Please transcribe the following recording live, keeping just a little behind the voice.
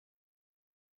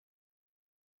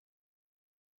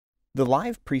The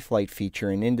live preflight feature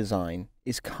in InDesign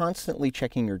is constantly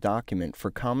checking your document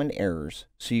for common errors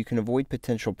so you can avoid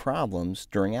potential problems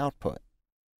during output.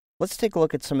 Let's take a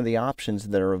look at some of the options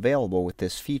that are available with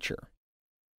this feature.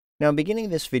 Now, I'm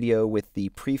beginning this video with the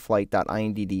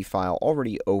preflight.indd file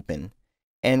already open,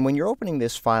 and when you're opening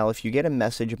this file, if you get a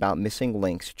message about missing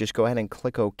links, just go ahead and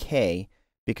click OK,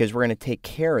 because we're going to take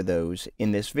care of those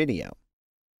in this video.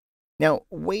 Now,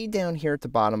 way down here at the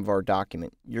bottom of our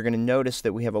document, you're going to notice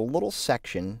that we have a little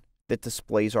section that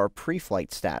displays our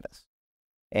preflight status.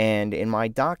 And in my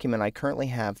document, I currently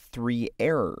have 3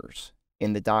 errors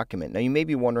in the document. Now, you may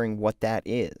be wondering what that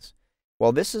is.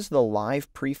 Well, this is the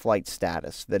live preflight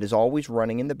status that is always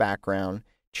running in the background,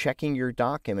 checking your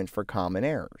document for common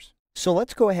errors. So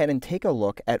let's go ahead and take a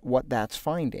look at what that's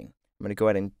finding. I'm going to go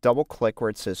ahead and double-click where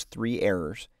it says 3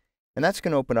 errors, and that's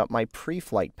going to open up my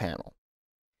preflight panel.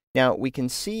 Now, we can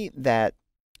see that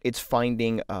it's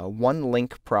finding 1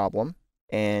 link problem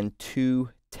and 2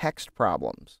 text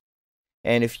problems.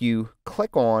 And if you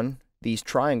click on these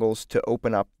triangles to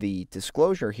open up the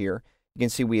disclosure here, you can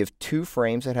see we have 2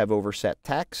 frames that have overset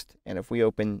text. And if we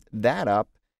open that up,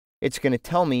 it's going to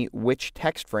tell me which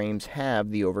text frames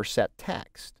have the overset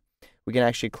text. We can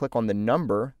actually click on the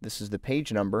number, this is the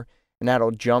page number, and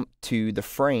that'll jump to the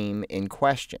frame in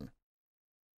question.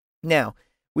 Now,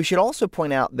 we should also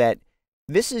point out that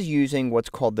this is using what's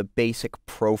called the basic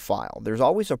profile. There's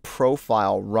always a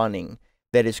profile running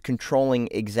that is controlling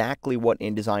exactly what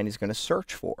InDesign is going to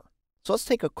search for. So let's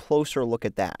take a closer look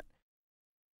at that.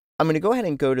 I'm going to go ahead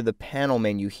and go to the panel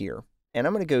menu here, and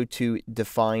I'm going to go to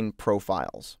Define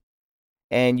Profiles.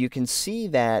 And you can see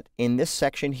that in this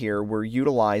section here, we're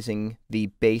utilizing the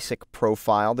basic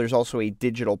profile. There's also a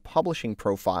digital publishing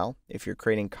profile if you're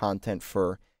creating content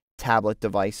for tablet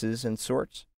devices and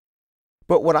sorts.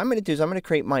 But what I'm going to do is I'm going to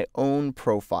create my own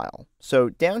profile. So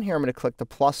down here, I'm going to click the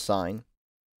plus sign,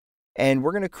 and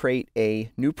we're going to create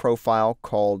a new profile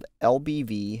called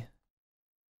LBV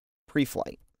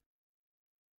Preflight.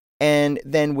 And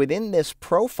then within this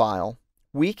profile,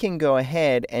 we can go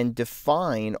ahead and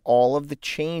define all of the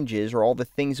changes or all the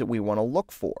things that we want to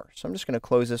look for. So I'm just going to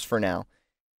close this for now.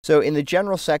 So in the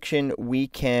general section, we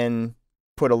can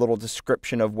put a little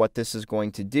description of what this is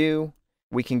going to do.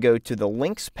 We can go to the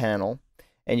links panel,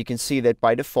 and you can see that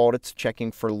by default it's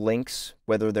checking for links,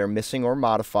 whether they're missing or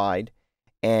modified,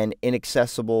 and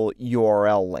inaccessible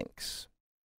URL links.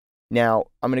 Now,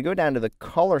 I'm going to go down to the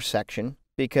color section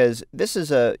because this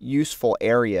is a useful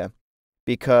area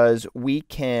because we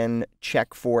can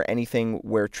check for anything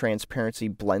where transparency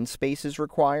blend space is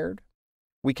required.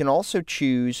 We can also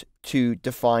choose to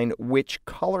define which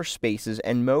color spaces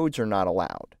and modes are not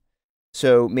allowed.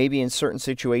 So maybe in certain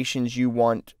situations you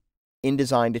want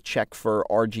InDesign to check for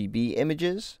RGB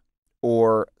images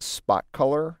or spot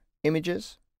color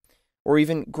images or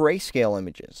even grayscale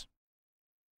images.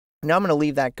 Now I'm going to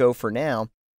leave that go for now,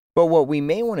 but what we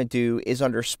may want to do is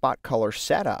under spot color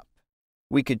setup,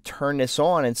 we could turn this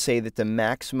on and say that the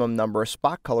maximum number of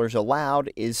spot colors allowed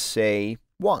is, say,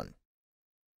 1.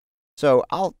 So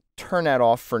I'll turn that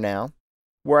off for now.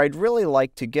 Where I'd really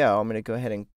like to go, I'm going to go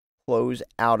ahead and close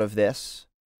out of this,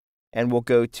 and we'll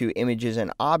go to Images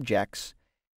and Objects.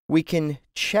 We can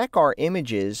check our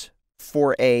images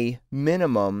for a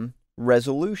minimum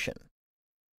resolution.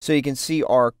 So you can see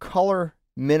our color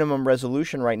minimum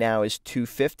resolution right now is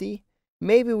 250.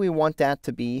 Maybe we want that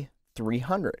to be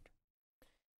 300.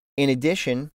 In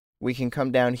addition, we can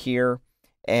come down here,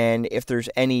 and if there's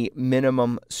any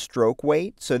minimum stroke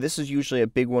weight, so this is usually a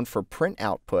big one for print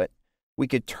output, we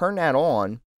could turn that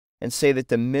on and say that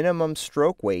the minimum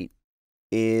stroke weight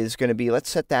is going to be, let's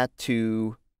set that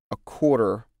to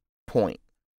 1/4 point,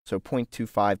 so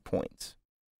 0.25 points.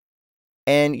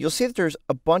 And you'll see that there's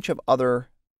a bunch of other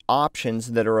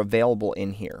options that are available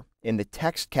in here. In the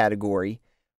text category,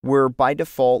 we're by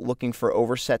default looking for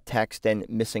overset text and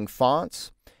missing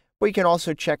fonts. But you can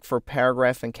also check for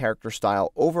paragraph and character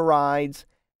style overrides,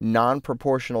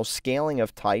 non-proportional scaling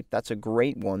of type. That's a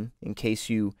great one in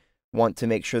case you want to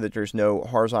make sure that there's no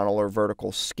horizontal or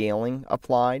vertical scaling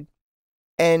applied.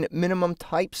 And minimum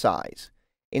type size.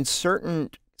 In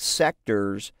certain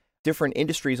sectors, different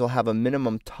industries will have a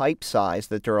minimum type size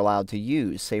that they're allowed to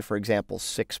use. Say, for example,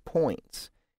 6 points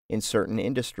in certain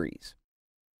industries.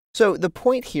 So the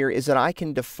point here is that I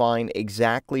can define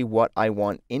exactly what I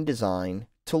want InDesign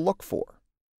to look for.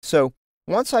 So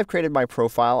once I've created my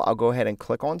profile, I'll go ahead and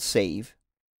click on Save,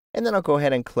 and then I'll go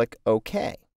ahead and click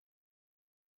OK.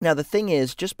 Now the thing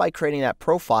is, just by creating that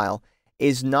profile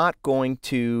is not going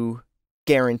to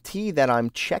guarantee that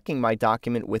I'm checking my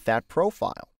document with that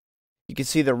profile. You can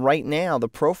see that right now the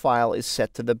profile is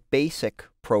set to the basic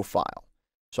profile.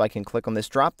 So I can click on this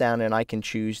drop down and I can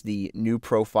choose the new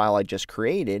profile I just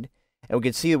created. And we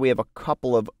can see that we have a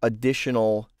couple of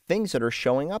additional things that are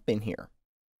showing up in here.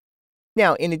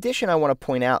 Now, in addition, I want to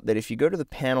point out that if you go to the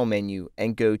panel menu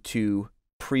and go to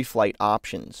Preflight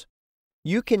options,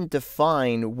 you can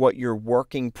define what your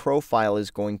working profile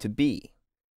is going to be.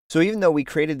 So even though we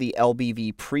created the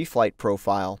LBV Preflight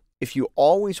profile, if you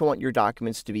always want your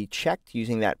documents to be checked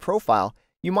using that profile,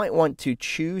 you might want to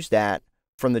choose that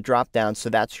from the drop-down so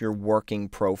that's your working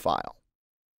profile.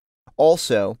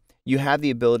 Also, you have the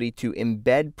ability to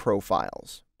embed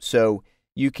profiles. So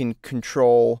you can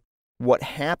control what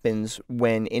happens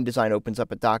when InDesign opens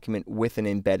up a document with an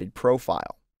embedded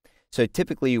profile. So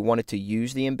typically you want it to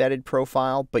use the embedded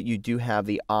profile, but you do have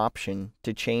the option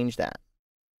to change that.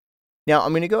 Now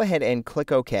I'm going to go ahead and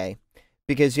click OK,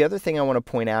 because the other thing I want to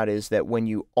point out is that when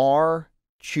you are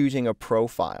choosing a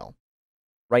profile,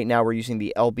 right now we're using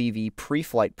the LBV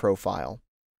Preflight profile,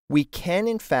 we can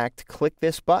in fact click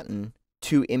this button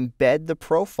to embed the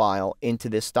profile into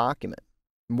this document.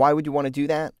 Why would you want to do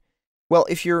that? Well,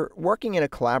 if you're working in a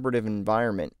collaborative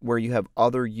environment where you have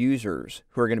other users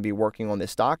who are going to be working on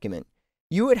this document,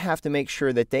 you would have to make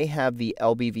sure that they have the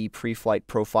LBV Preflight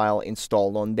profile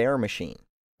installed on their machine.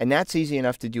 And that's easy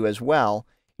enough to do as well.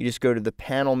 You just go to the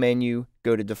panel menu,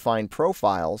 go to Define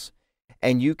Profiles,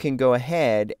 and you can go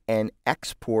ahead and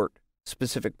export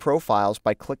specific profiles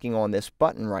by clicking on this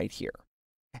button right here.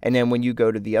 And then when you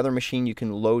go to the other machine, you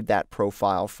can load that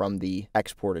profile from the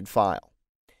exported file.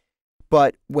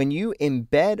 But when you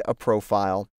embed a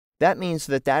profile, that means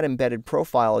that that embedded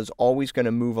profile is always going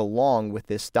to move along with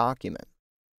this document.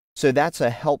 So that's a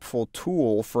helpful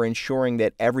tool for ensuring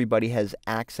that everybody has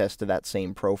access to that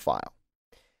same profile.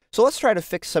 So let's try to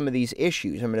fix some of these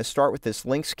issues. I'm going to start with this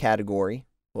links category.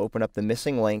 We'll open up the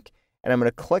missing link, and I'm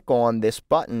going to click on this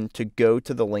button to go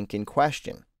to the link in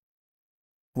question.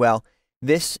 Well,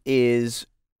 this is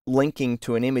linking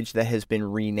to an image that has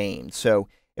been renamed. So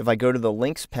if I go to the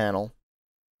links panel,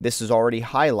 this is already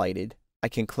highlighted. I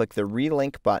can click the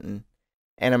relink button,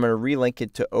 and I'm going to relink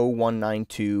it to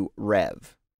 0192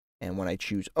 Rev. And when I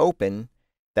choose open,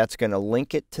 that's going to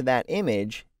link it to that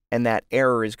image, and that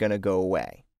error is going to go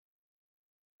away.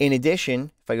 In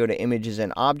addition, if I go to images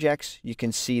and objects, you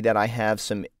can see that I have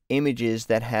some images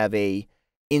that have a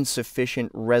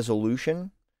insufficient resolution.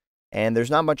 And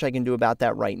there's not much I can do about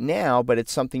that right now, but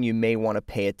it's something you may want to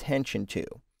pay attention to.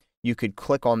 You could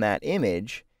click on that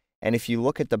image, and if you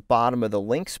look at the bottom of the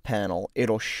links panel,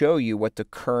 it'll show you what the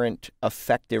current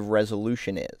effective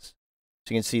resolution is.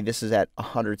 So you can see this is at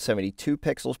 172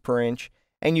 pixels per inch,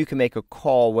 and you can make a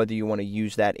call whether you want to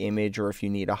use that image or if you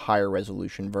need a higher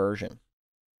resolution version.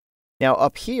 Now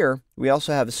up here, we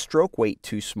also have a stroke weight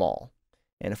too small.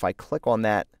 And if I click on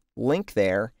that link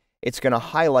there, it's going to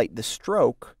highlight the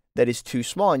stroke that is too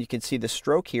small, and you can see the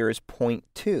stroke here is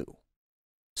 0.2.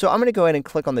 So I'm going to go ahead and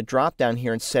click on the drop down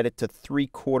here and set it to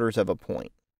 3/4 of a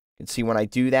point. You can see when I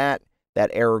do that, that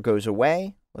error goes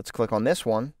away. Let's click on this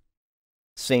one.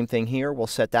 Same thing here. We'll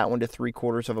set that one to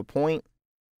 3/4 of a point.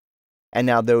 And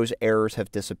now those errors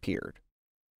have disappeared.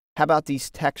 How about these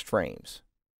text frames?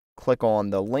 Click on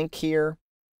the link here.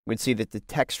 We can see that the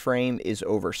text frame is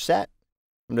overset.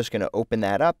 I'm just going to open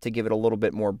that up to give it a little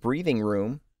bit more breathing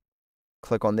room.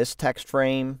 Click on this text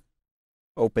frame.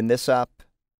 Open this up.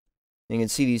 You can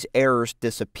see these errors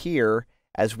disappear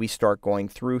as we start going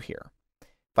through here.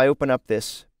 If I open up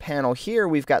this panel here,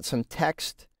 we've got some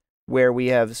text where we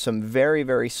have some very,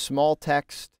 very small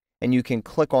text, and you can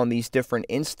click on these different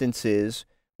instances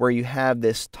where you have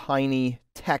this tiny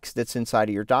text that's inside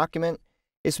of your document.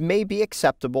 This may be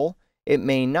acceptable, it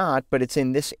may not, but it's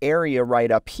in this area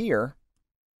right up here.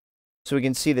 So we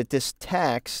can see that this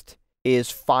text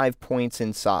is 5 points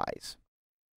in size.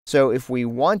 So if we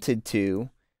wanted to,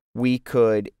 we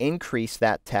could increase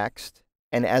that text,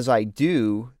 and as I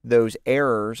do, those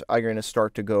errors are going to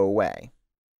start to go away.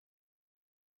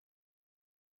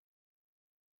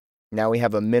 Now we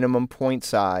have a minimum point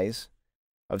size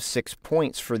of 6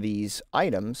 points for these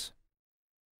items,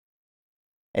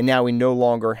 and now we no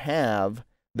longer have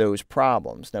those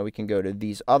problems. Now we can go to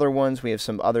these other ones. We have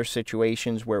some other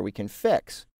situations where we can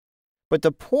fix. But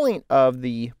the point of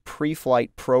the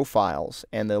Preflight profiles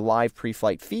and the live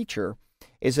Preflight feature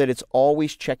is that it's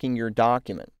always checking your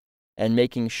document and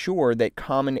making sure that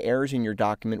common errors in your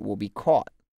document will be caught.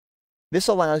 This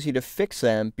allows you to fix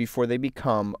them before they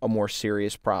become a more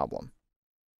serious problem.